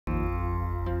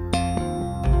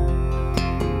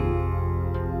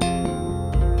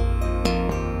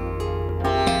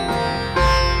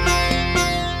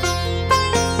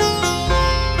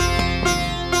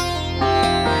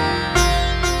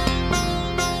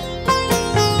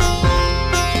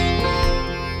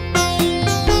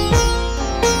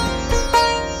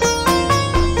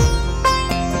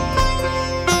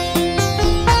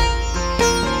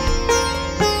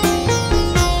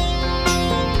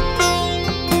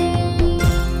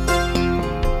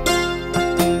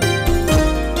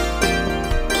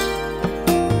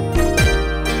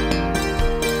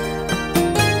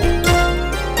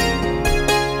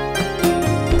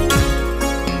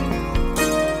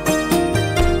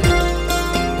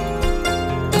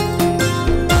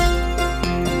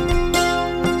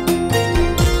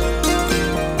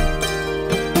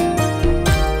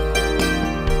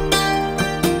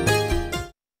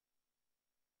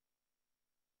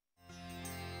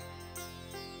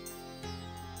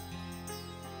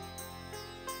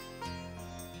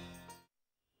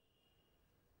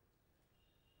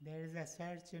is a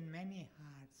search in many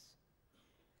hearts.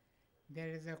 There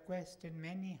is a quest in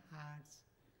many hearts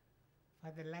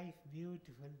for the life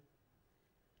beautiful,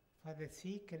 for the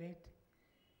secret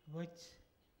which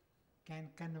can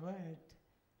convert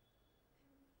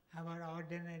our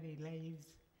ordinary lives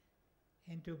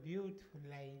into beautiful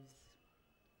lives.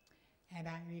 And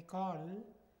I recall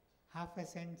half a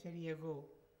century ago,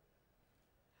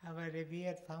 our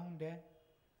revered founder,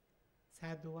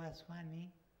 Sadhu Vaswani,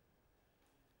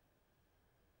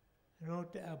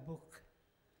 wrote a book.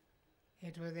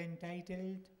 It was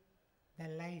entitled The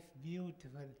Life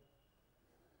Beautiful.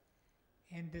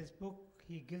 In this book,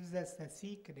 he gives us the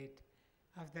secret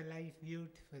of the life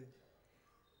beautiful.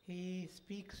 He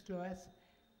speaks to us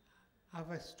of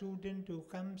a student who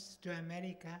comes to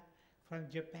America from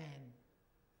Japan.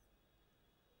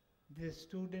 The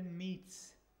student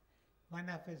meets one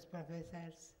of his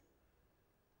professors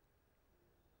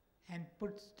and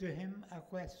puts to him a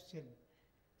question.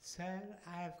 Sir,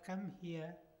 I have come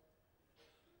here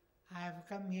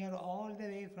all the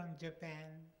way from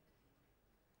Japan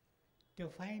to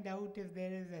find out if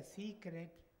there is a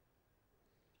secret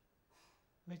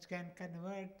which can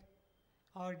convert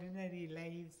ordinary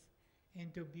lives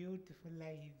into beautiful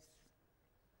lives.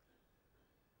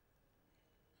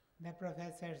 The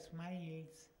professor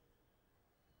smiles.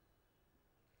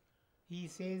 He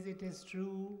says it is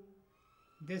true,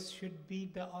 this should be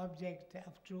the object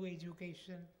of true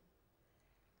education,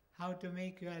 how to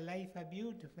make your life a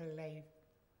beautiful life.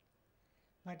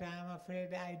 But I am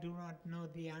afraid I do not know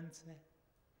the answer.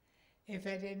 If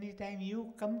at any time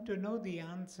you come to know the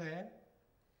answer,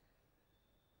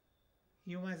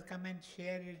 you must come and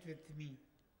share it with me.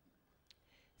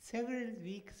 Several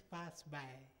weeks pass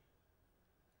by.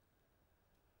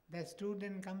 The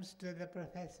student comes to the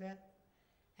professor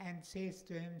and says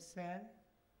to him, Sir,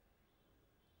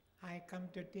 I come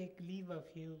to take leave of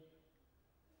you.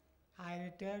 I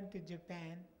return to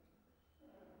Japan.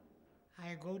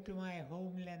 I go to my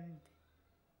homeland.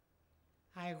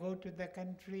 I go to the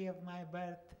country of my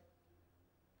birth.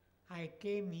 I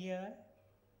came here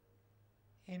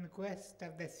in quest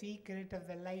of the secret of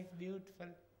the life beautiful.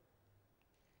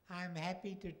 I am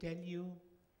happy to tell you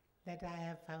that I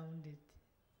have found it.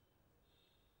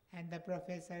 And the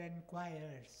professor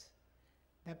inquires.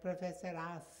 The professor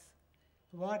asks,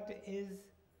 what is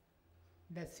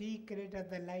the secret of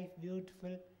the life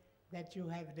beautiful that you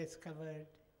have discovered?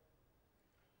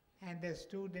 And the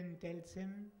student tells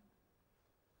him,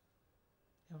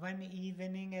 one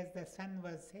evening as the sun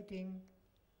was setting,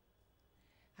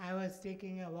 I was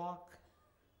taking a walk.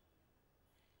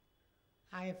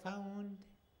 I found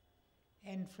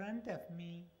in front of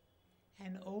me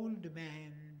an old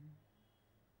man,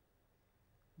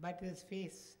 but his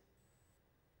face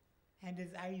and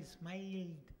his eyes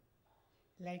smiled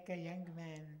like a young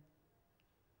man.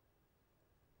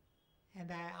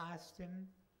 And I asked him,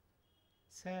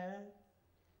 Sir,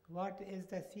 what is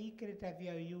the secret of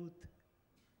your youth?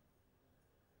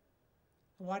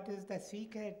 What is the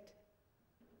secret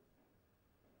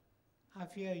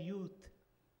of your youth?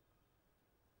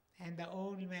 And the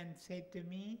old man said to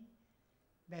me,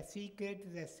 the secret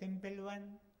is a simple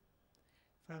one.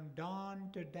 From dawn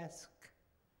to dusk,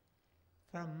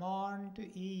 from morn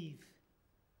to eve,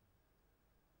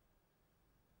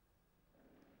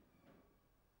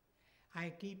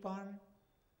 I keep on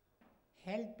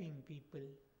helping people.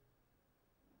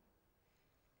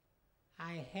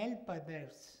 I help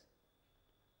others.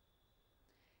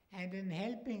 And in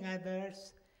helping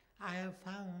others, I have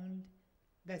found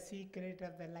the secret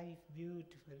of the life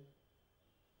beautiful.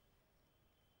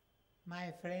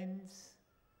 My friends,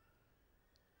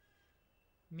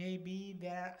 maybe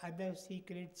there are other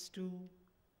secrets too,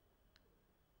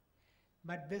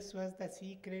 but this was the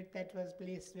secret that was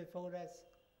placed before us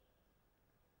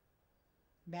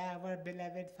by our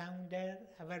beloved founder,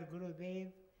 our Gurudev,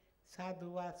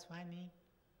 Sadhu Vaswani,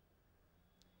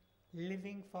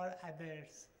 living for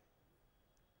others.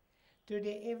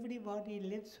 Today everybody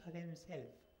lives for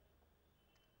himself.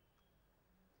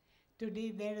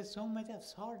 Today there is so much of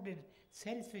sordid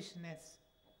selfishness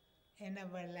in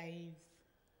our lives.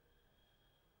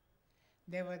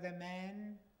 There was a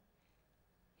man,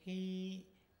 he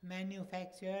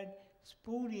manufactured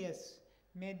spurious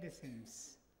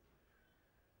medicines.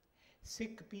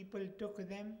 Sick people took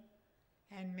them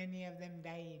and many of them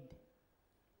died.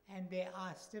 And they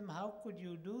asked him, how could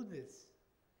you do this?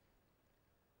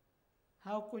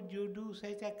 How could you do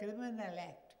such a criminal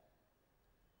act?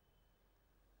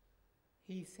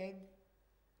 He said,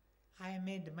 I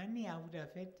made money out of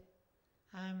it.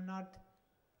 I am not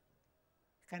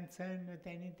concerned with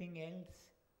anything else.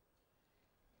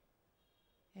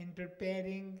 In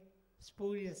preparing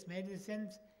spurious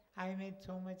medicines, I made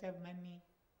so much of money,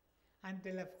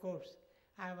 until of course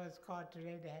I was caught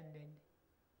red-handed.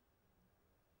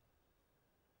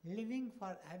 Living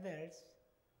for others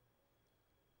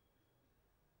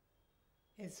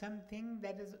is something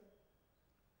that is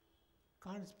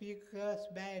conspicuous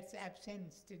by its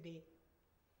absence today.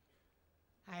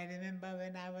 I remember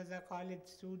when I was a college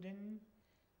student,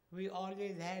 we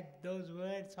always had those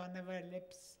words on our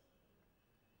lips.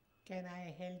 Can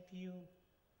I help you?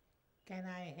 Can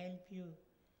I help you?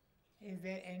 Is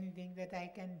there anything that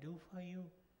I can do for you?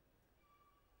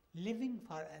 Living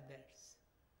for others.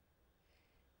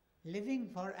 Living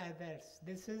for others.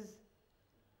 This is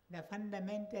the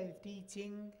fundamental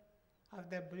teaching of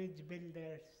the bridge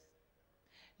builders.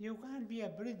 You can't be a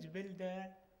bridge builder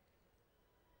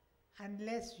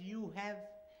unless you have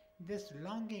this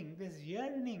longing, this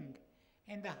yearning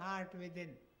in the heart within.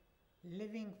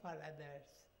 Living for others.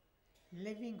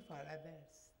 Living for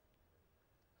others.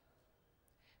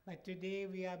 But today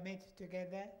we are met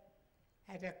together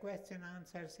at a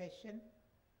question-answer session.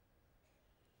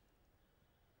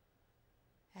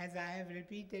 As I have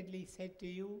repeatedly said to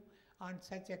you on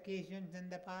such occasions in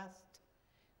the past,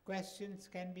 questions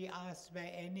can be asked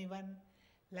by anyone.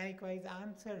 Likewise,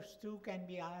 answers too can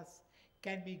be asked,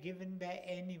 can be given by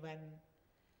anyone.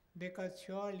 Because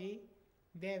surely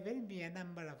there will be a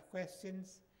number of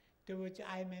questions to which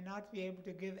I may not be able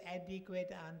to give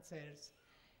adequate answers.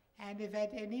 And if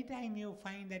at any time you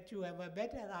find that you have a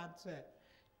better answer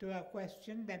to a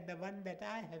question than the one that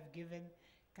I have given,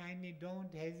 kindly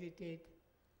don't hesitate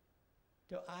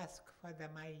to ask for the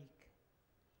mic.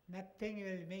 Nothing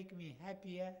will make me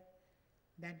happier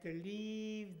than to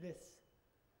leave this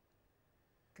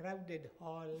crowded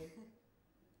hall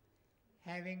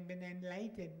having been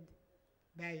enlightened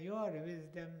by your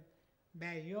wisdom,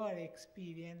 by your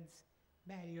experience,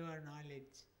 by your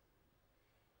knowledge.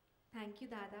 Thank you,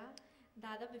 Dada.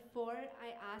 Dada, before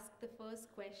I ask the first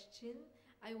question,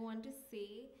 I want to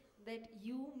say that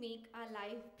you make our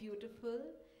life beautiful.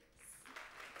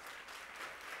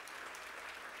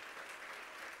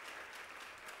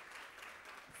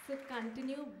 So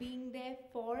continue being there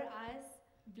for us,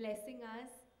 blessing us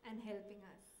and helping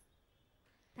us.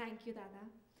 Thank you, Dada.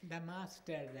 The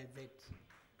Master does it.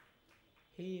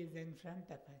 He is in front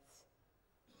of us.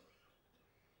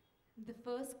 The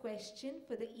first question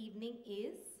for the evening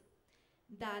is,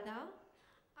 Dada,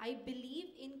 I believe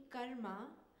in karma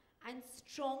and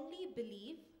strongly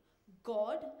believe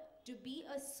God to be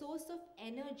a source of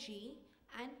energy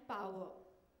and power.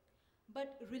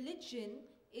 But religion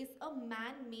is a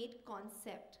man-made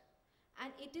concept,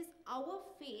 and it is our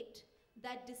fate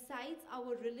that decides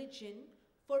our religion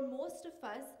for most of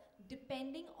us,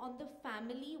 depending on the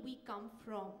family we come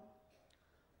from.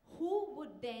 Who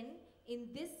would then, in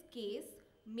this case,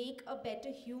 make a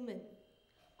better human?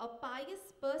 A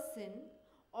pious person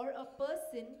or a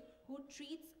person who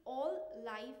treats all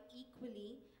life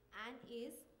equally and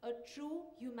is a true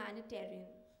humanitarian?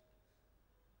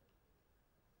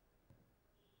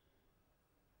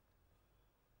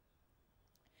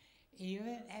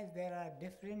 Even as there are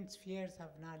different spheres of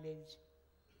knowledge,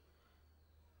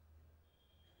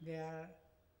 there are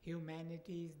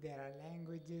humanities, there are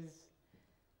languages,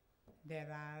 there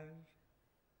are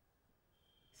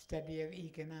study of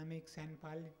economics and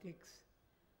politics.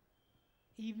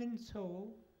 Even so,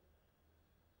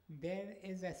 there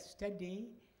is a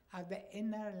study of the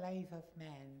inner life of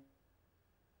man.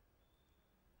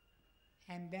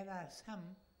 And there are some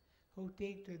who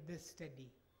take to this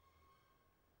study.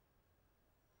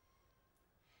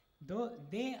 Though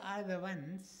they are the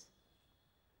ones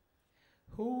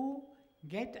who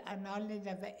get a knowledge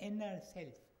of the inner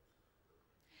self.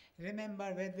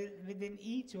 Remember, within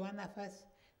each one of us,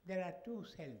 there are two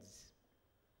selves.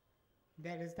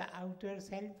 There is the outer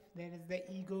self, there is the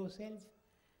ego self,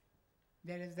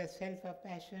 there is the self of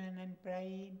passion and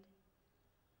pride,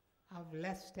 of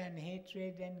lust and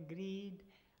hatred and greed,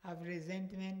 of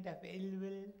resentment, of ill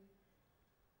will.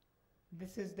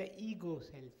 This is the ego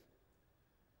self.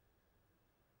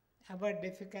 Our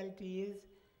difficulty is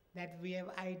that we have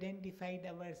identified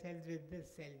ourselves with this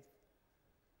self.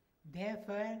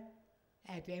 Therefore,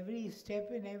 at every step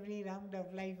in every round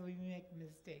of life we make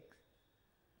mistakes.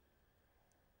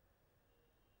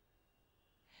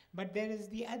 But there is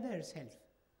the other self,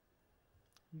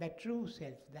 the true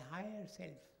self, the higher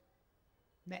self,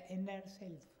 the inner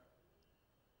self.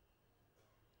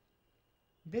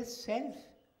 This self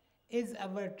is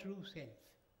our true self.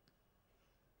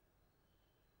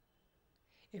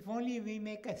 If only we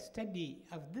make a study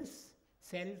of this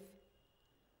self,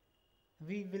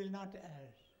 we will not err.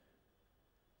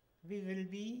 We will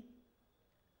be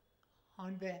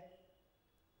on the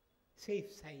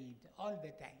safe side all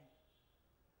the time.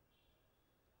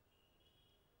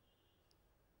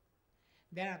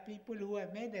 There are people who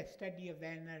have made a study of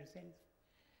the inner self.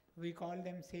 We call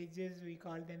them sages, we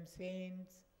call them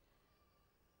saints.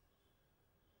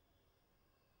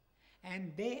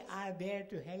 And they are there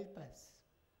to help us.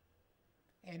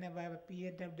 In our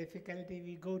period of difficulty,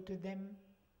 we go to them.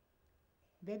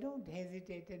 They don't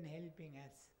hesitate in helping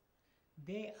us.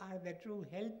 They are the true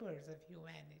helpers of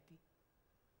humanity.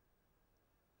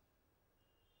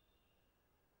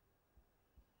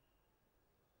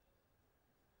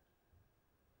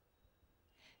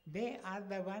 They are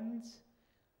the ones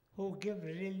who give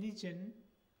religion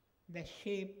the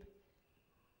shape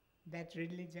that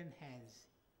religion has.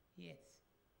 Yes.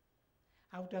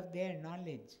 Out of their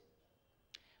knowledge,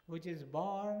 which is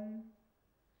born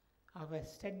of a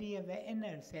study of the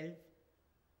inner self,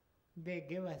 they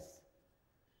give us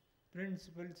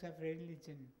principles of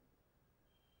religion.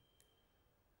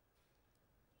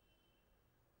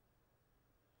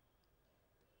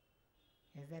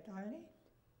 Is that all right?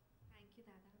 Thank you,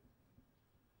 Dada.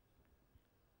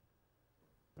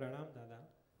 Pranam Dada.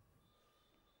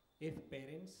 If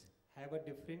parents have a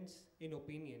difference in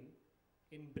opinion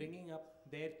in bringing up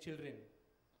their children,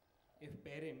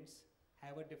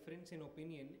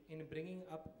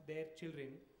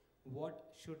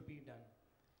 what should be done?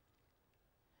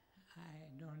 I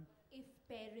don't. If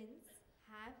parents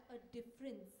have a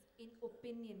difference in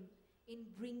opinion in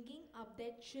bringing up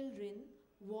their children,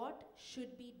 what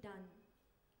should be done?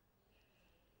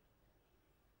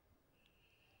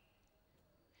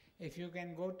 If you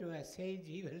can go to a sage,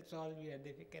 he will solve your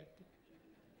difficulty.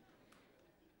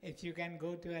 If you can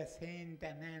go to a saint,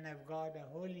 a man of God, a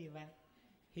holy one,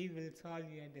 he will solve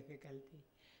your difficulty.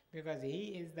 Because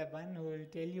he is the one who will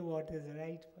tell you what is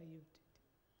right for you to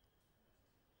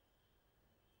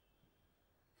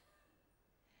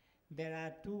do. There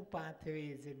are two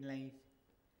pathways in life.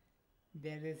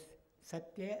 There is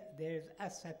Satya, there is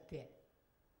Asatya.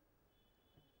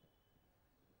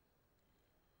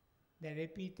 The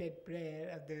repeated prayer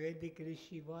of the Vedic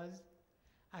Rishi was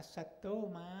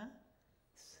Asato ma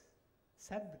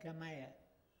sadgamaya.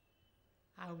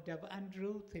 Out of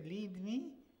untruth, lead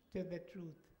me to the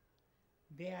truth.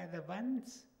 They are the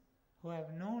ones who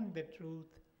have known the truth,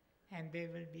 and they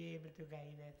will be able to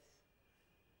guide us.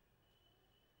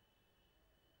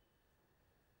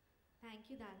 Thank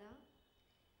you, Dada.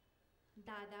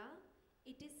 Dada,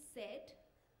 it is said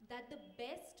that the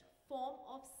best form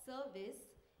of service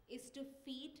is to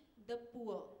feed the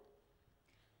poor.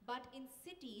 But in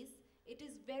cities, it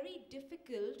is very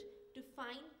difficult to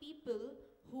find people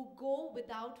who go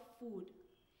without food.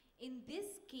 In this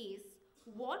case,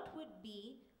 what would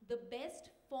be the best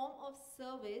form of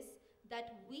service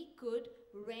that we could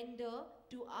render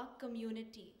to our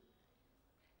community?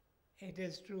 It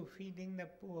is true, feeding the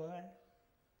poor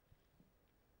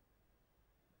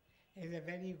is a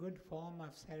very good form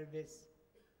of service.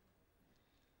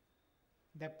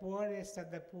 The poorest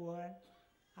of the poor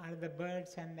are the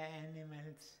birds and the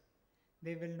animals.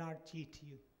 They will not cheat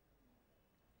you.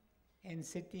 In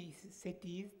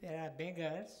cities there are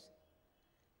beggars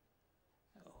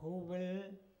who will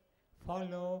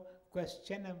follow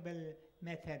questionable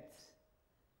methods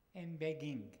in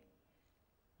begging.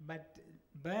 But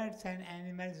birds and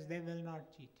animals, they will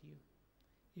not cheat you.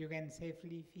 You can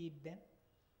safely feed them.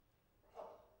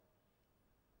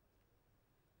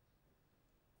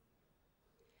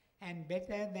 And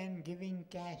better than giving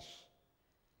cash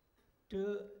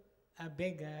to a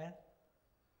beggar,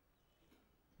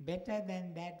 better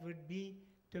than that would be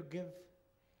to give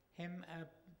him a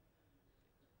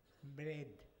bread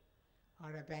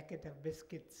or a packet of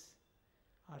biscuits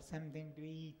or something to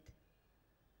eat.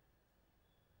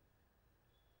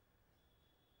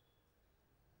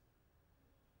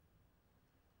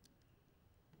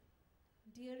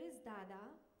 Dearest Dada,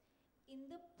 in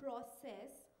the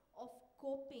process of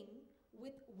coping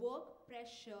with work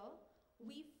pressure,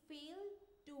 we fail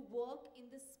to work in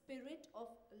the spirit of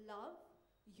love,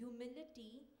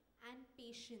 humility, and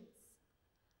patience.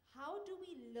 How do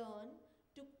we learn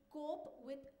to cope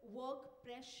with work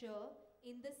pressure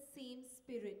in the same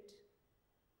spirit?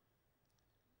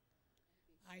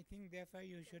 I think therefore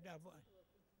you should avoid.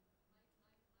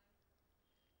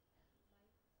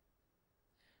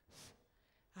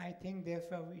 I think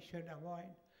therefore we should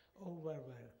avoid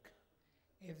overwork.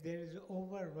 If there is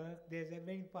overwork, there is a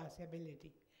very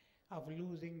possibility of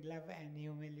losing love and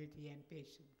humility and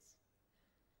patience.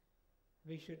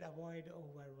 We should avoid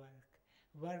overwork.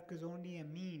 Work is only a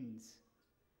means.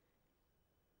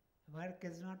 Work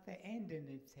is not the end in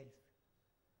itself.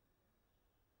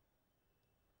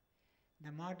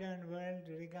 The modern world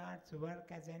regards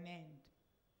work as an end.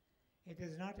 It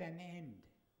is not an end.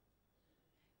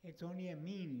 It's only a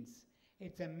means.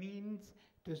 It's a means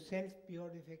to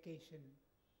self-purification.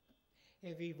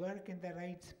 If we work in the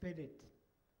right spirit,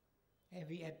 if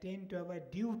we attend to our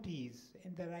duties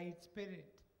in the right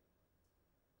spirit,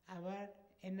 our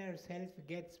inner self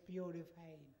gets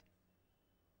purified.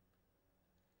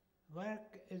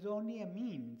 Work is only a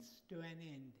means to an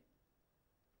end.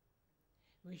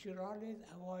 We should always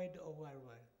avoid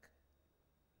overwork.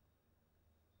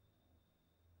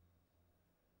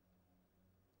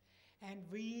 And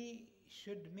we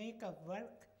should make of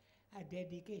work a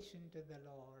dedication to the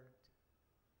Lord.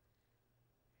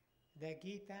 The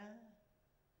Gita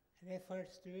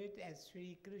refers to it as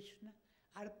Sri Krishna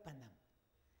Arpanam.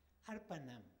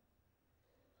 Arpanam.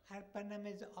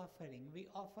 Arpanam is offering. We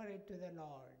offer it to the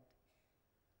Lord.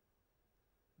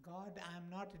 God, I am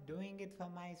not doing it for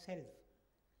myself.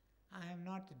 I am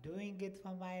not doing it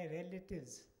for my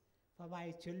relatives, for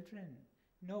my children.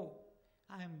 No,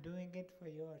 I am doing it for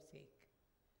your sake.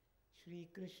 Shri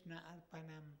Krishna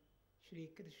Arpanam, Shri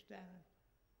Krishna.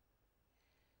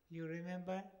 You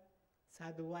remember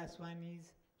Sadhu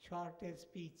Vaswani's shortest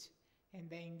speech in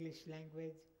the English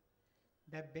language?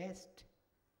 The best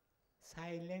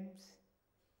silence,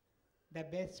 the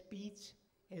best speech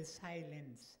is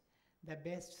silence. The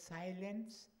best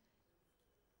silence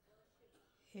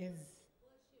is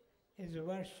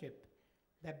worship.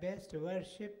 The best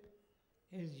worship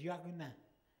is yagna.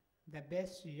 The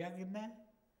best yagna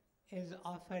is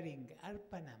offering,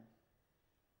 arpanam.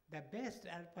 The best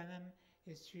arpanam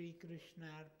is Sri Krishna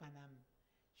Arpanam.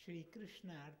 Sri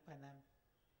Krishna Arpanam.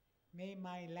 May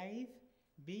my life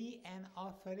be an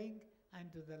offering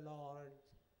unto the Lord.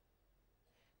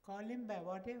 Call him by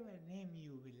whatever name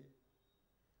you will.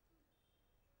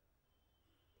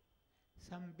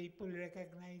 Some people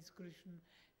recognize Krishna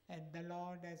and the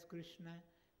Lord as Krishna,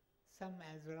 some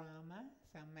as Rama,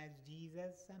 some as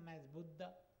Jesus, some as Buddha,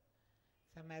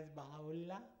 some as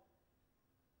Baha'u'llah.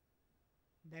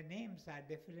 The names are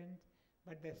different,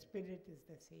 but the spirit is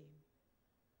the same.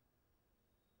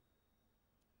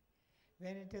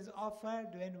 When it is offered,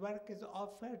 when work is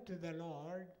offered to the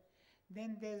Lord,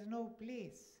 then there is no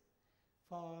place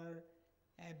for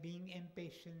being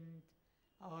impatient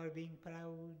or being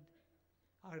proud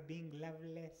or being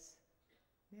loveless.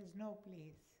 There is no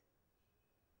place.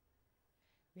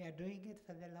 We are doing it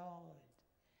for the Lord.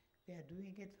 We are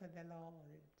doing it for the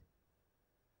Lord.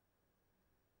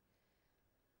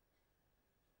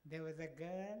 There was a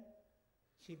girl,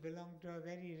 she belonged to a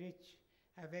very rich,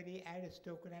 a very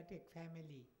aristocratic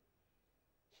family.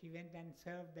 She went and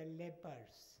served the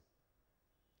lepers.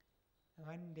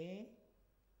 One day,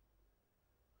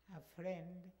 a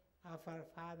friend of her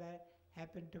father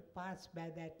happened to pass by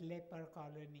that leper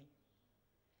colony,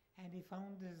 and he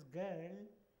found this girl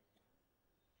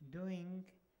doing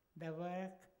the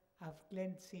work of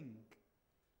cleansing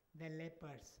the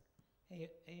lepers.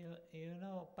 You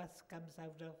know, pus comes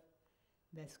out of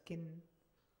the skin,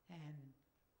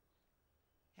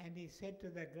 and he said to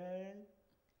the girl,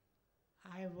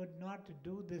 I would not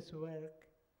do this work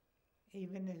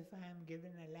even if I am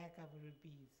given 1,00,000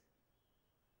 rupees.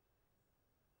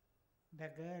 The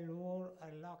girl wore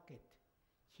a locket.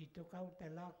 She took out the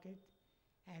locket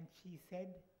and she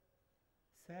said,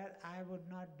 Sir, I would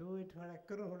not do it for 1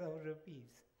 crore of rupees,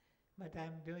 but I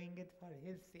am doing it for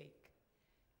his sake.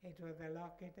 It was the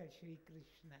locket of Sri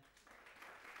Krishna.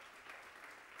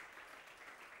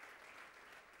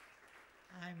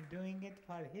 I am doing it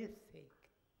for his sake.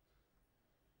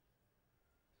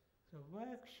 So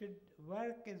work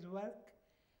is work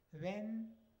when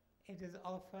it is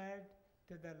offered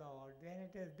to the Lord, when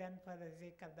it is done for the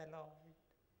sake of the Lord.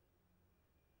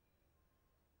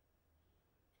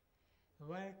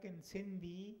 Work in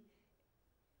Sindhi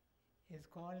is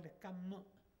called Kam.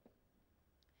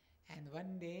 And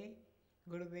one day,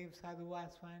 Gurudev Sadhu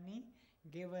Vaswani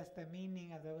gave us the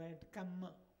meaning of the word Kam.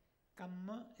 Kam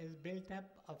is built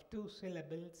up of 2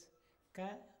 syllables,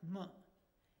 Ka-ma.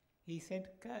 He said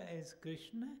Ka is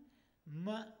Krishna,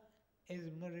 Ma is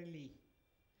Murali,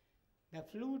 the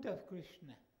flute of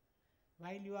Krishna.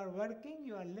 While you are working,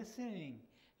 you are listening,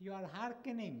 you are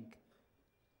hearkening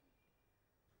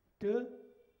to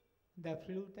the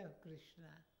flute of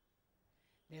Krishna.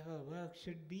 Therefore, work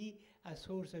should be a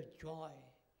source of joy.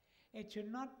 It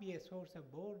should not be a source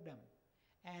of boredom,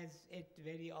 as it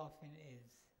very often is.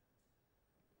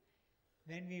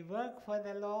 When we work for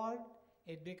the Lord,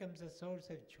 it becomes a source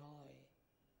of joy.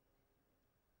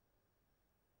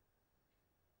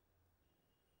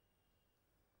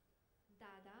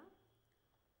 Dada,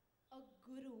 a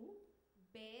guru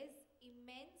bears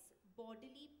immense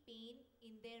bodily pain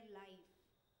in their life.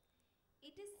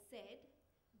 It is said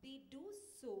they do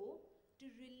so to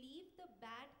relieve the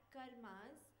bad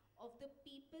karmas of the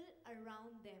people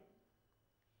around them.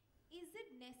 Is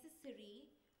it necessary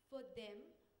for them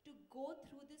to go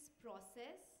through this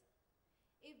process?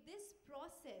 If this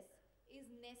process is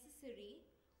necessary,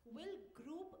 will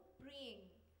group praying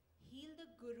heal the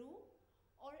Guru,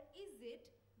 or is it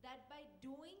that by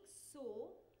doing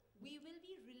so, we will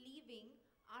be relieving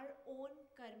our own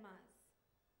karmas?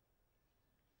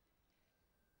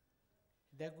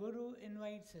 The Guru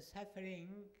invites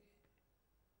suffering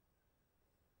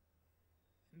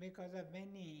because of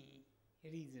many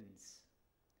reasons.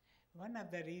 One of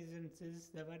the reasons is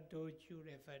the one to which you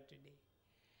refer today.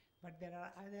 But there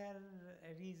are other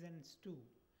reasons too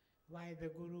why the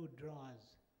Guru draws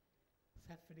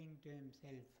suffering to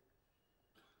himself.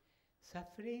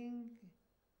 Suffering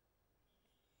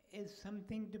is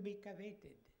something to be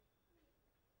coveted.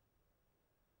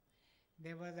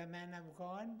 There was a man of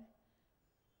God,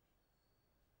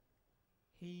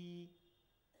 he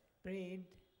prayed,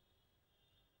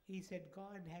 he said,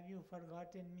 God, have you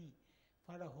forgotten me?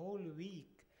 For a whole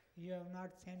week you have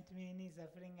not sent me any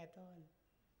suffering at all.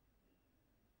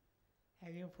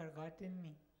 Have you forgotten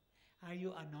me? Are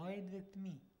you annoyed with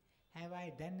me? Have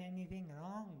I done anything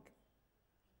wrong?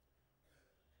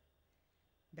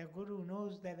 The Guru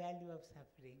knows the value of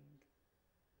suffering.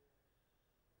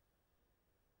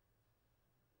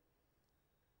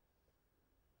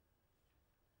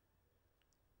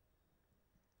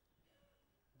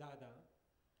 Dada,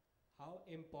 how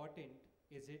important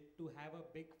is it to have a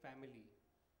big family?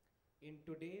 In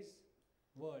today's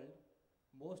world,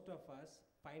 most of us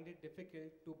find it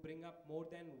difficult to bring up more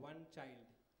than one child.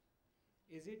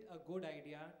 Is it a good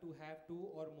idea to have 2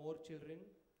 or more children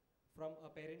from a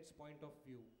parent's point of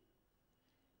view?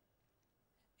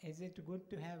 Is it good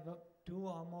to have 2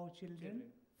 or more children?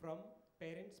 From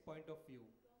parents' point of view.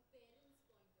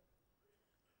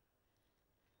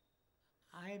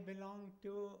 I belong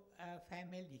to a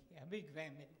family, a big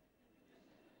family.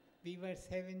 We were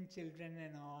 7 children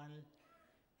in all,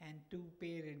 and 2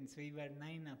 parents, we were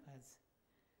 9 of us.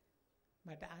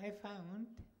 But I found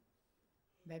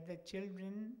that the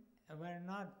children were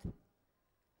not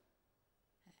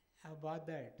a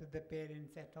bother to the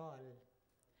parents at all.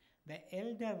 The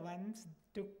elder ones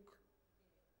took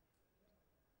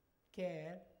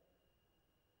care,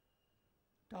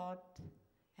 taught,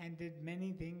 and did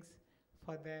many things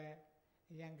for the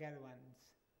younger ones.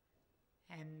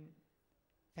 And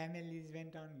families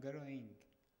went on growing.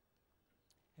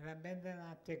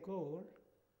 Rabindranath Tagore,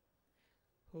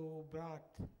 who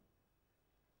brought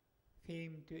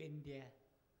fame to India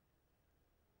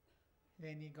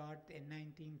when he got in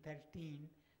 1913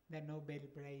 the Nobel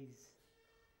Prize.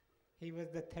 He was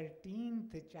the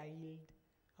 13th child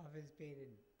of his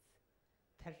parents.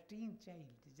 13th child,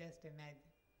 just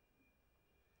imagine.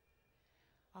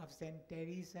 Of Saint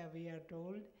Teresa we are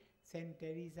told, Saint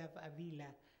Teresa of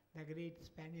Avila, the great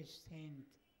Spanish saint,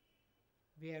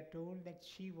 we are told that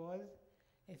she was,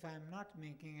 if I am not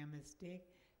making a mistake,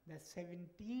 the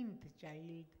 17th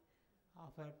child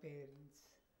of her parents.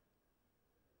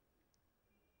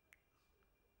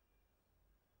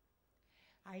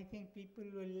 I think people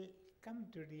will come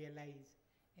to realize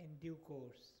in due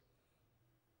course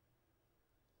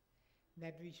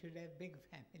that we should have big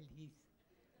families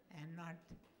and not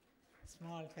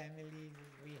small families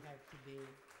as we have today.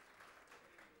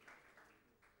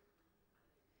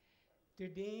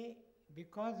 Today,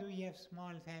 because we have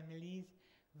small families,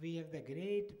 we have the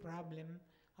great problem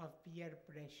of peer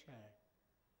pressure.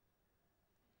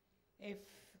 If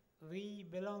we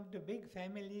belong to big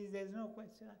families, there's no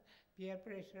question of peer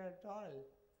pressure at all.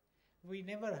 We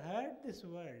never heard this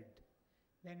word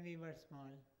when we were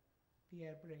small,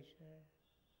 peer pressure.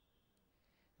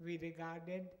 We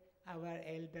regarded our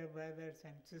elder brothers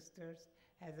and sisters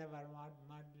as our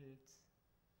models.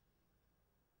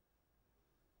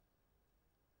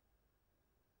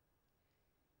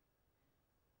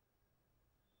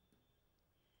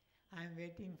 I am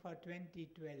waiting for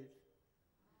 2012.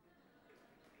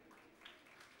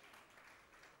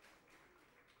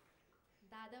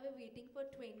 Dada, we're waiting for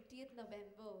 20th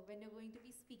November when you're going to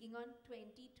be speaking on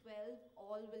 2012,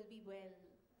 all will be well.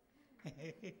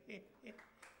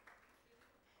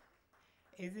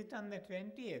 Is it on the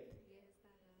 20th? Yes,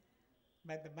 Dada.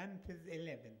 But the month is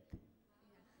 11th.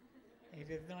 Yeah. It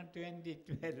is not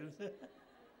 2012.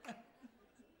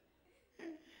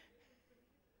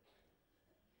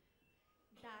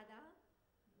 Dada,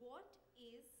 what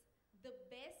is the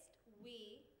best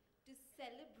way to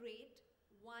celebrate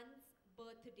one's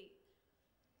birthday?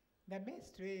 The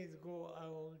best way is go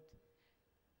out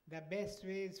The best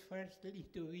way is firstly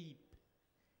to weep,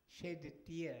 shed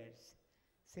tears,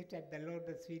 sit at the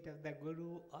lotus feet of the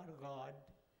Guru or God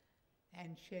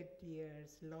and shed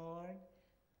tears. Lord,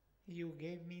 you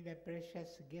gave me the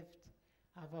precious gift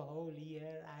of a whole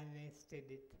year, I wasted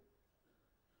it.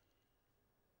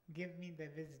 Give me the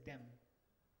wisdom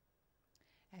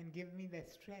and give me the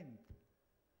strength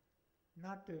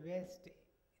not to waste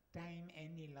time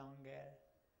any longer.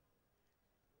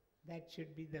 That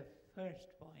should be the first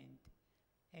point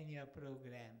in your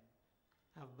program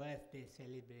of birthday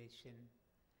celebration.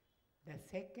 The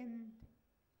second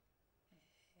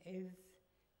is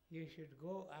you should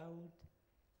go out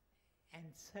and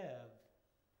serve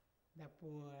the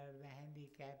poor, the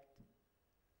handicapped,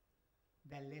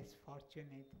 the less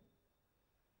fortunate.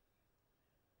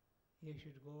 You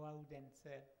should go out and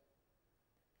serve.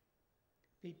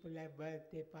 People have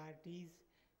birthday parties,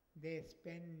 they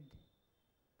spend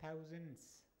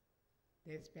thousands,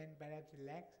 they spend perhaps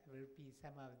lakhs of rupees,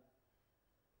 some of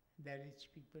the rich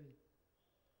people.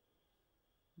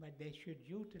 But they should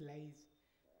utilize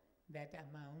that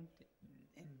amount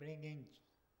in bringing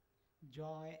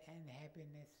joy and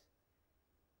happiness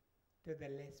to the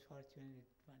less fortunate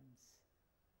ones.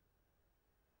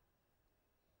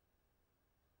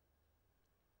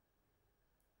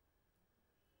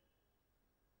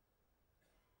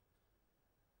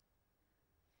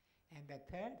 And the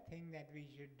third thing that we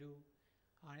should do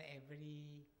on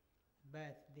every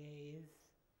birthday is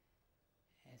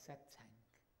a satsang.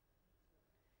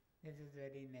 This is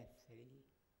very necessary.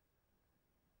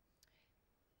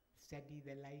 Study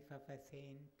the life of a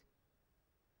saint,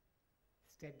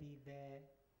 study the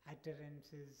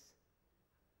utterances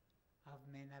of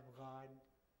men of God.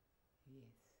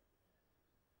 Yes.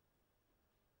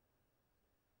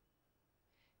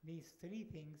 These three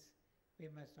things we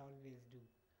must always do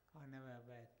on our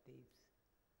birthdays.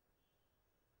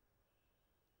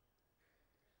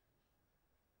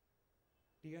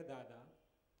 Dear Dada,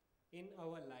 in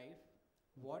our life,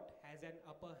 what has an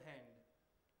upper hand,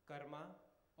 karma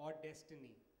or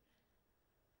destiny?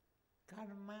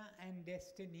 Karma and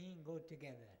destiny go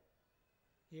together.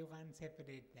 You can't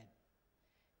separate them.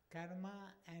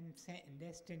 Karma and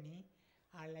destiny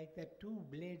are like the two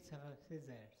blades of a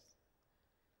scissors.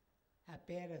 A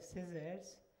pair of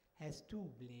scissors has two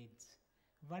blades.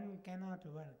 One cannot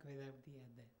work without the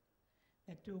other.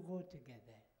 The two go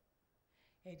together.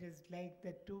 It is like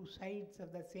the two sides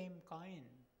of the same coin.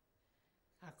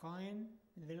 A coin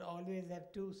will always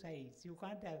have two sides. You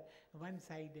can't have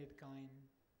one-sided coin.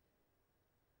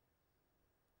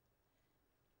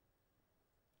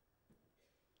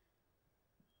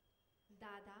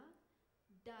 Dada,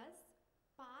 does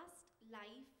past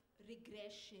life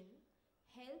regression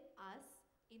help us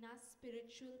in our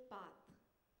spiritual path?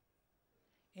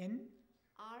 In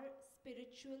Our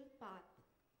spiritual path.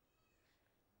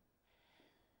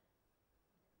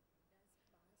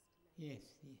 yes,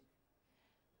 yes.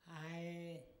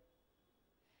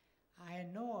 I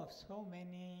know of so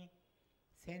many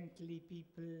saintly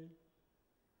people,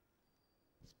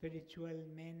 spiritual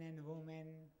men and women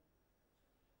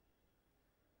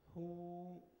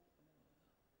who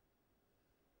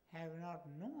have not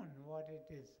known what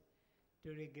it is to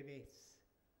regress,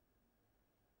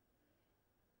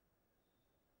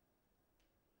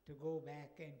 to go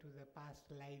back into the past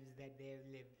lives that they have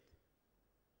lived.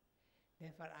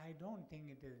 Therefore, I don't think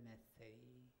it is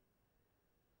necessary.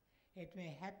 It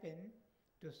may happen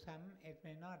to some, it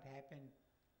may not happen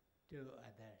to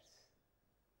others.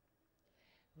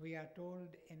 We are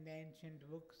told in the ancient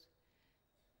books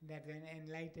that when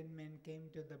enlightenment came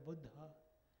to the Buddha,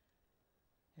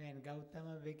 when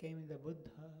Gautama became the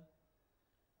Buddha,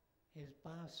 his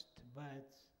past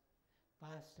births,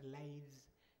 past lives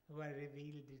were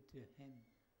revealed to him.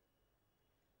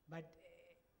 But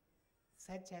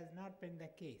such has not been the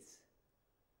case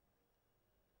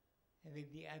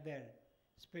with the other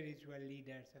spiritual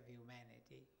leaders of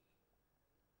humanity.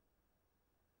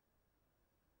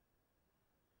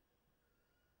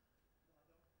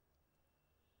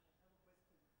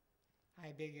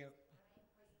 I beg your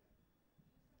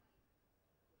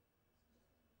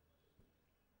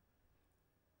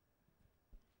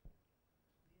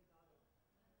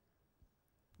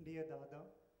Dear Dada,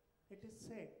 it is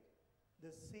said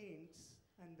the saints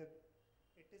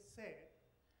it is said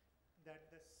that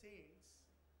the saints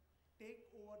take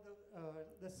over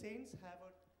the saints have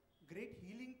a great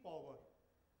healing power.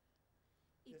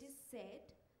 It is said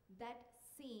that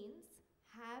saints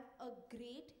have a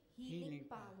great healing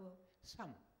power.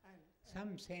 Some. And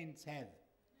Some saints have,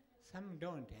 some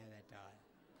don't have at all.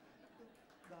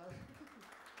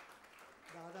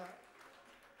 Dada,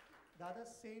 Dada,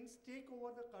 saints take over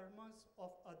the karmas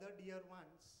of other dear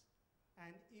ones,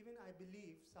 and even I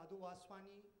believe Sadhu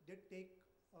Vaswani did take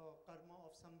karma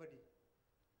of somebody.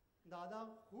 Dada,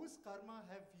 whose karma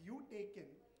have you taken,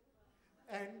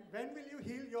 and when will you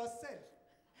heal yourself?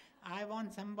 I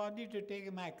want somebody to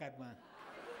take my karma.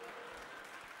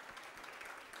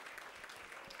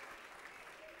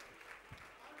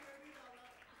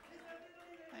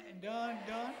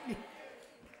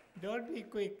 Don't be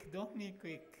quick. Don't be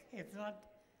quick. It's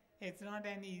not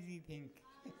an easy thing.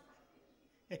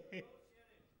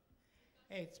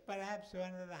 It's perhaps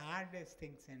one of the hardest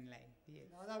things in life. Yes.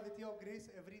 Dada, with your grace,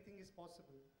 everything is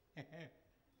possible.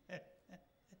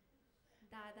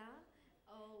 Dada,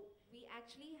 we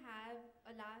actually have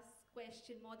a last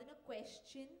question, more than a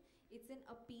question, it's an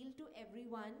appeal to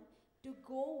everyone to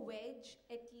go veg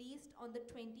at least on the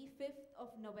 25th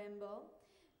of November.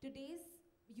 Today's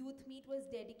youth meet was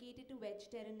dedicated to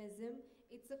vegetarianism.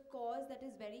 It's a cause that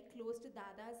is very close to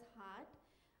Dada's heart.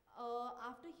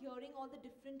 After hearing all the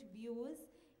different views,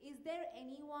 is there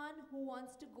anyone who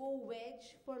wants to go veg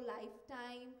for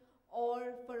lifetime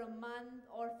or for a month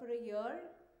or for a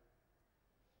year?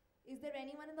 Is there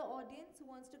anyone in the audience who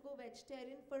wants to go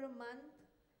vegetarian for a month,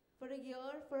 for a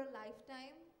year, for a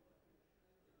lifetime?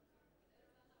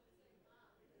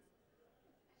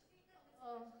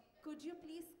 Could you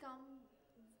please come?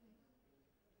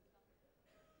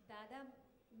 Dada,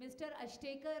 Mr.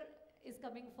 Ashtekar is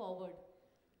coming forward.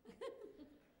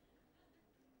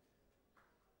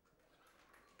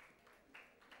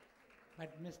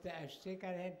 But Mr.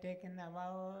 Ashtekar had taken a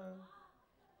vow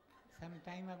some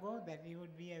time ago that he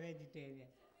would be a vegetarian.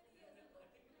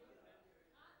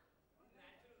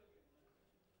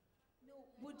 No,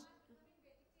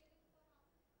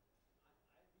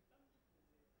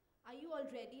 are you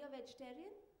already a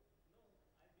vegetarian?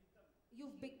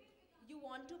 You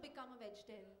want to become a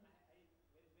vegetarian?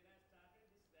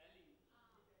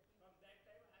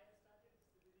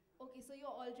 Okay, so you're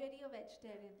already a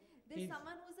vegetarian. There's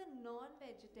someone who's a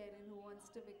non-vegetarian who wants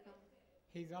to become.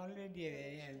 He's already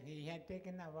there. He had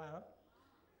taken a vow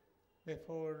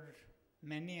before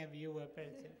many of you were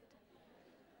present.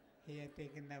 He had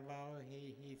taken a vow.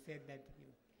 He said that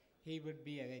he would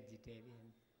be a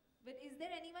vegetarian. But is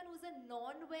there anyone who's a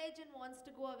non-veg and wants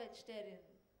to go a vegetarian?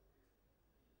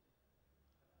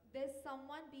 There's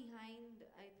someone behind,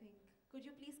 I think. Could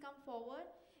you please come forward?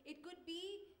 It could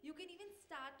be, you can even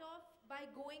start off by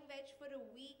going veg for a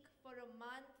week, for a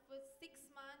month, for 6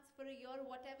 months, for a year,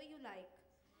 whatever you like.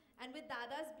 And with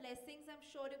Dada's blessings, I'm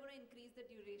sure you're going to increase the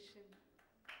duration.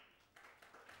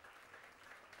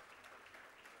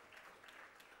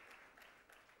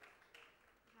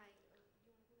 Hi. You want to go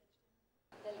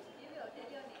vegetarian? Tell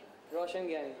your name.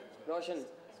 Roshan Gyani. Roshan.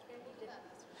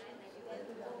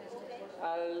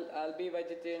 I'll be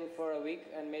vegetarian for a week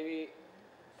and maybe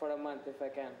for a month if I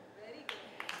can. Very good.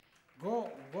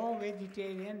 Go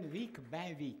vegetarian week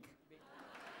by week.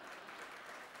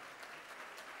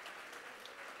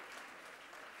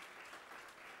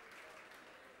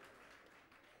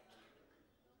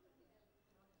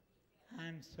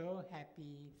 I'm so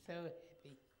happy, so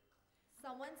happy.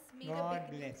 Someone's made God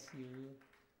a big bless you.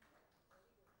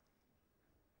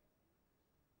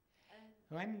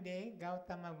 One day,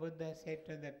 Gautama Buddha said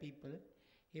to the people,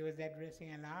 he was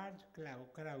addressing a large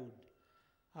crowd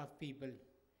of people,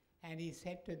 and he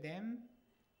said to them,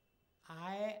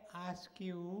 I ask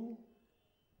you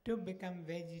to become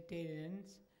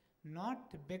vegetarians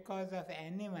not because of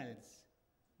animals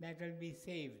that will be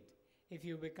saved if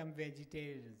you become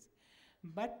vegetarians,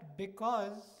 but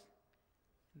because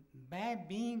by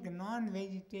being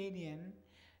non-vegetarian,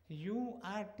 you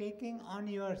are taking on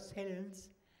yourselves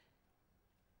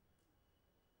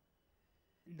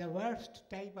the worst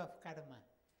type of karma,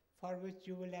 for which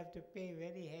you will have to pay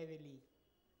very heavily.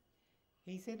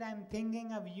 He said, I'm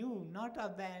thinking of you, not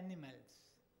of the animals.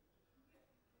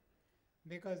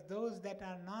 Because those that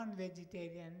are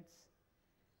non-vegetarians,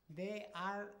 they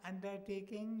are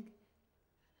undertaking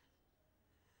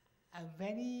a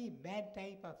very bad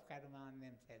type of karma on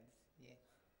themselves. Yes.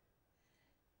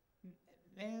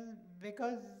 Well,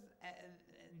 because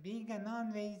being a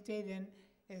non-vegetarian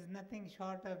is nothing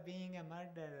short of being a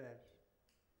murderer.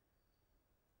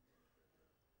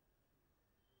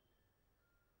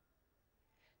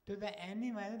 To the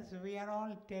animals, we are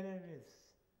all terrorists.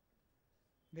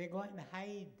 They go and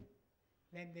hide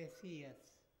when they see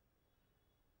us.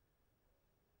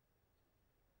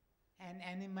 An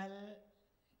animal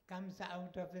comes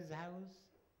out of his house,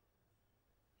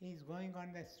 he's going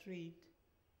on the street,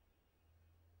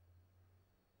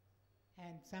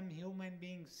 and some human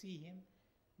beings see him,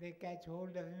 they catch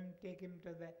hold of him, take him to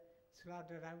the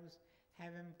slaughterhouse,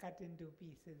 have him cut into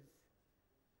pieces.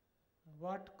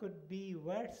 What could be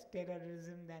worse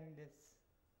terrorism than this?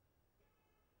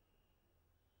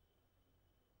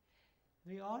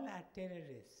 We all are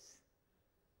terrorists.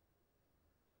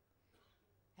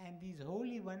 And these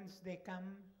holy ones, they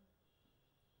come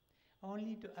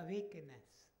only to awaken us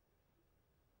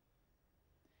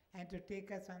and to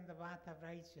take us on the path of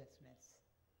righteousness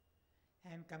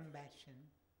and compassion.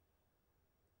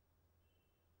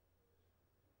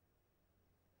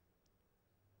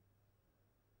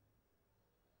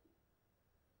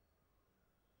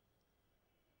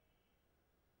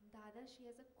 Dada, she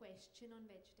has a question on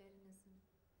vegetarianism.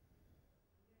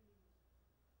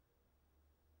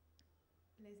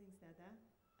 Blessings, Dada.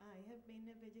 I have been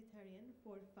a vegetarian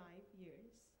for 5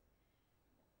 years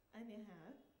and a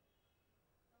half.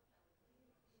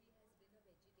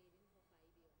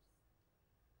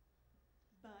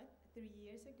 But 3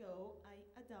 years ago, I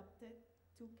adopted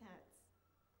 2 cats.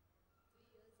 3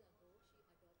 years ago, she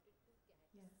adopted 2 cats.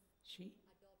 Yes. She?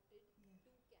 Adopted Yeah.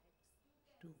 2 cats.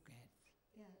 2 cats.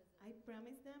 Yeah. I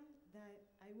promised them that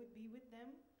I would be with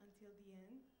them until the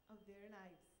end of their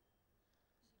lives.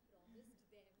 She promised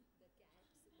them, the cats, that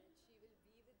she will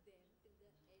be with them till the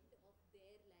end of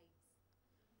their lives.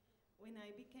 When I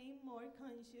became more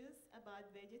conscious about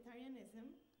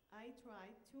vegetarianism, I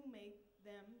tried to make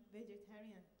them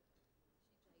vegetarian.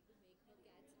 She tried to make her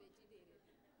cats vegetarian.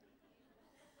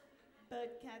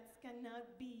 But cats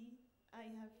cannot be. I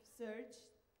have searched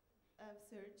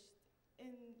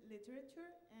in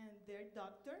literature, and their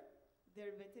doctor,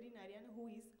 their veterinarian, who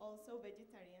is also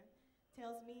vegetarian,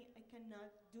 tells me I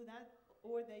cannot do that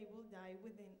or they will die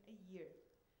within a year.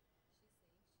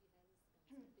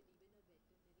 She's saying she has consulted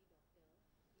even a veterinary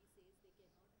doctor. He says they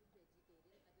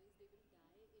cannot be vegetarian, otherwise they will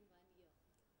die in 1 year.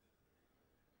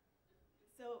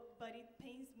 So, but it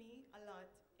pains me a lot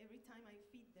every time I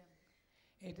feed them.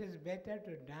 It is better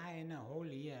to die in a whole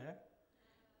year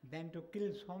than to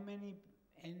kill so many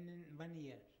in 1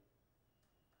 year.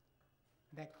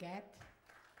 The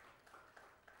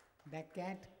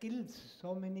cat kills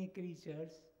so many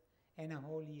creatures in a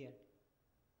whole year.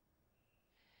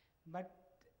 But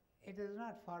it is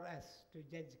not for us to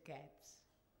judge cats.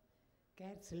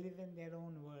 Cats live in their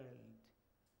own world.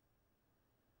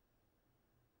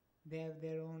 They have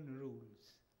their own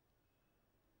rules.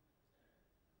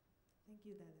 Thank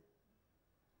you, Dada.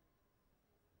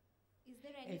 Is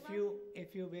there anyone?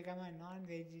 If you become a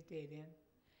non-vegetarian,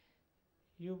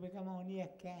 you become only a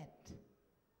cat.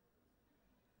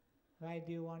 Why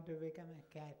do you want to become a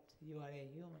cat? You are a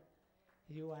human.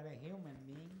 You are a human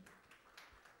being.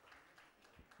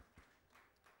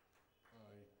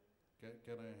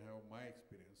 Can I have my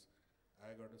experience?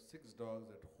 I got 6 dogs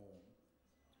at home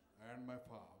and my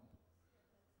farm,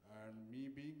 and me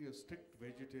being a strict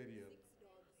vegetarian. 6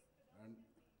 dogs. And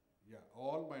yeah,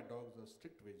 all my dogs are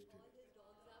strict All vegetarian. his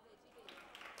dogs are vegetarian.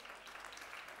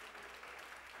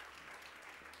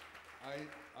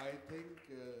 I think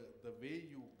the way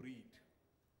you breed,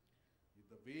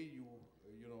 the way you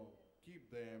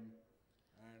keep them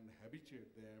and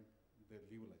habituate them, they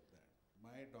live like that.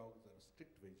 My dogs are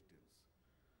strict vegetarians,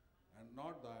 and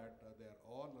not that they are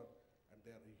all and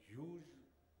they are huge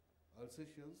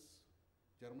Alsatians,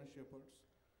 German Shepherds,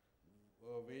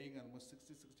 weighing almost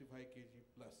 60-65 kg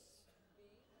plus.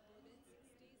 Weighing more than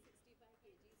 60-65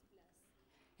 kgs plus.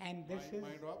 And this is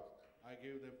My dogs, I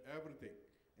gave them everything,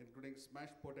 including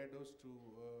smashed potatoes to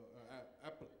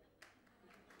apple.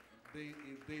 They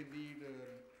need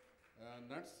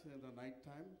nuts in the night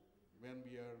time when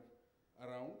we are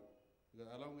around.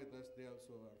 Because along with us, they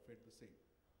also are fed the same.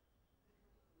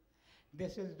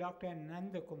 This is Dr.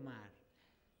 Nanda Kumar,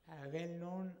 a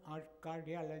well-known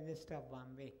cardiologist of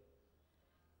Bombay.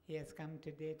 He has come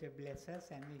today to bless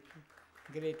us, and we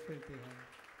are grateful to him.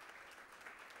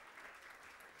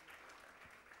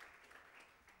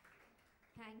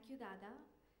 Thank you, Dada,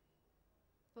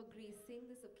 for gracing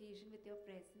this occasion with your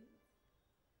presence.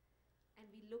 And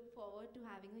we look forward to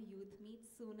having a youth meet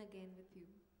soon again with you.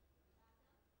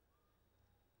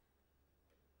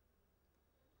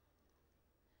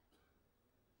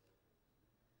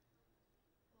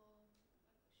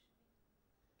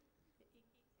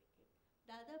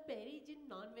 दादा पहिरीं जिन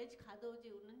non veg खाधो हुजे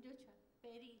उन्हनि जो छा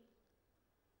पहिरीं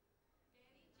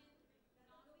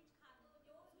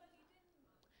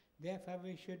Therefore,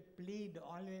 we should plead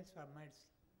always for mercy.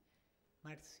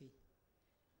 Mercy.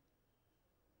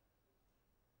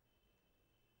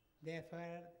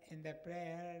 Therefore, in the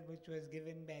prayer which was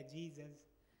given by Jesus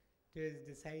to his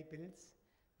disciples,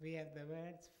 we have the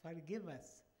words, "Forgive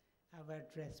us our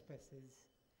trespasses,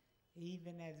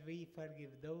 even as we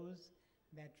forgive those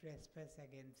that trespass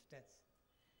against us."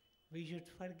 we should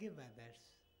forgive others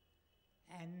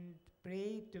and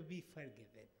pray to be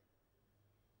forgiven.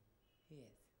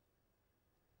 Yes.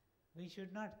 We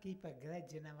should not keep a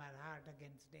grudge in our heart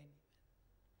against anyone.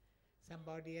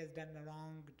 Somebody has done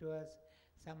wrong to us,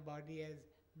 somebody has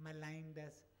maligned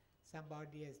us,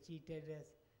 somebody has cheated us,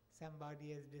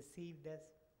 somebody has deceived us.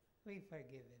 We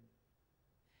forgive him.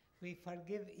 We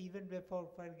forgive even before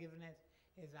forgiveness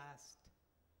is asked.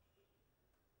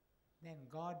 Then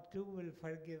God too will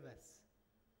forgive us.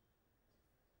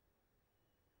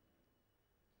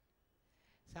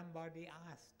 Somebody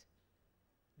asked,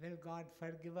 will God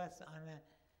forgive us on a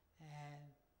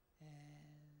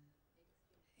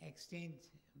exchange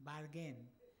bargain?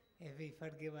 If we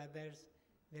forgive others,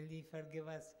 will He forgive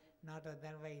us not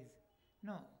otherwise?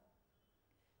 No.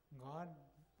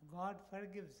 God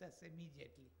forgives us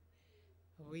immediately.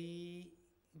 We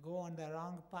go on the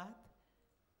wrong path,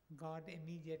 God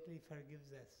immediately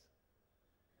forgives us.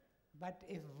 But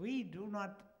if we do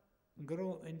not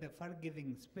grow in the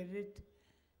forgiving spirit,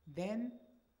 then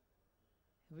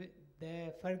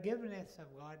the forgiveness of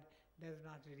God does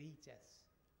not reach us.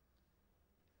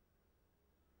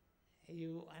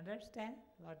 You understand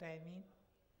what I mean?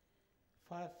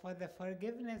 For the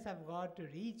forgiveness of God to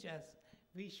reach us,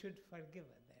 we should forgive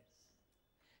others.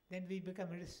 Then we become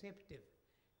receptive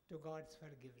to God's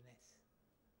forgiveness.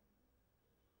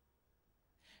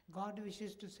 God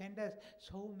wishes to send us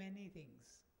so many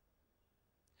things,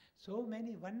 so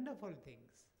many wonderful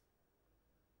things,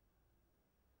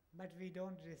 but we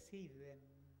don't receive them.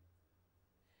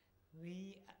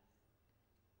 We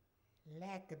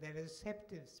lack the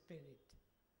receptive spirit.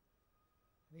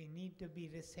 We need to be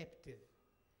receptive.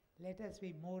 Let us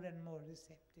be more and more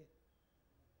receptive,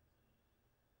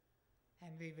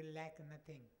 and we will lack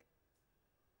nothing.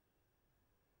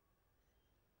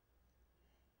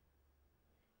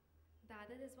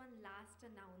 Dada, there's one last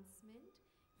announcement.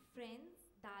 Friends,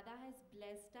 Dada has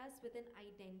blessed us with an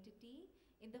identity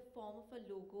in the form of a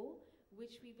logo,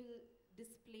 which we will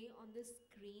display on the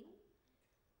screen.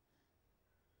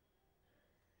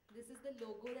 This is the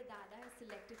logo that Dada has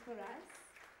selected for us.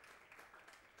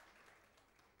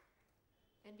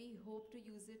 And we hope to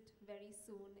use it very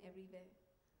soon everywhere.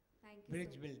 Thank you.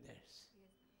 Bridge so much. builders.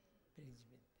 Yes. Bridge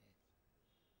builders.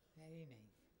 Very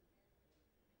nice.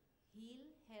 Heal,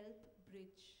 help,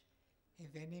 bridge.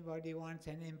 If anybody wants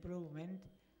an improvement,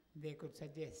 they could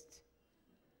suggest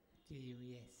to you,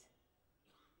 yes.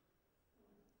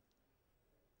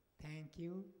 Thank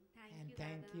you, Thank and you,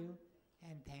 thank Dada. you,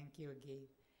 and thank you again.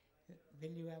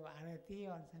 Will you have arati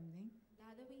or something?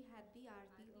 Dada, we had the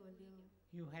aarti earlier.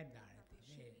 You had the arati.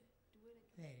 Should Very, we do it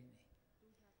again? very nice.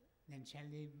 Then shall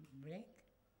we break?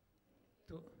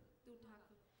 Tu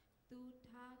Thakur. Tu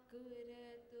Thakur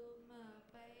tum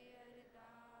payar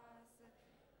das,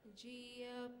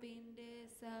 jiya pind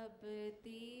sab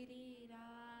teri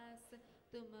ras,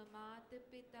 tum mat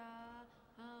pita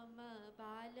hum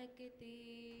balak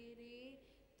tere,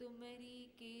 tumhari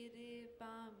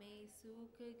kirpa mein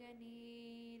sukh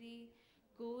ganeere,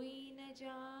 koi न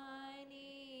जाने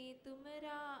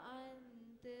तुम्हारा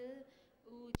अंत,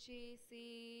 ऊंचे से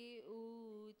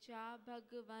ऊंचा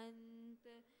भगवंत,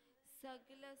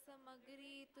 सगल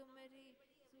समग्री तुम्हारी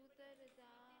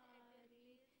सूत्रधारी,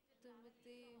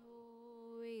 तुमते हो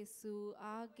येसु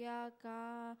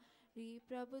आज्ञाकारी,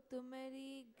 प्रभु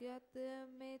तुम्हारी गत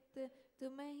मित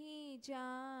तुम ही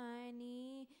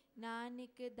जानी,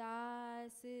 नानक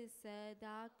दास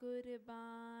सदा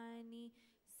कुर्बानी,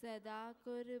 Sada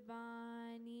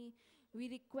Kurbani. We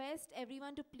request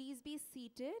everyone to please be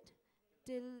seated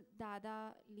till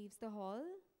Dada leaves the hall.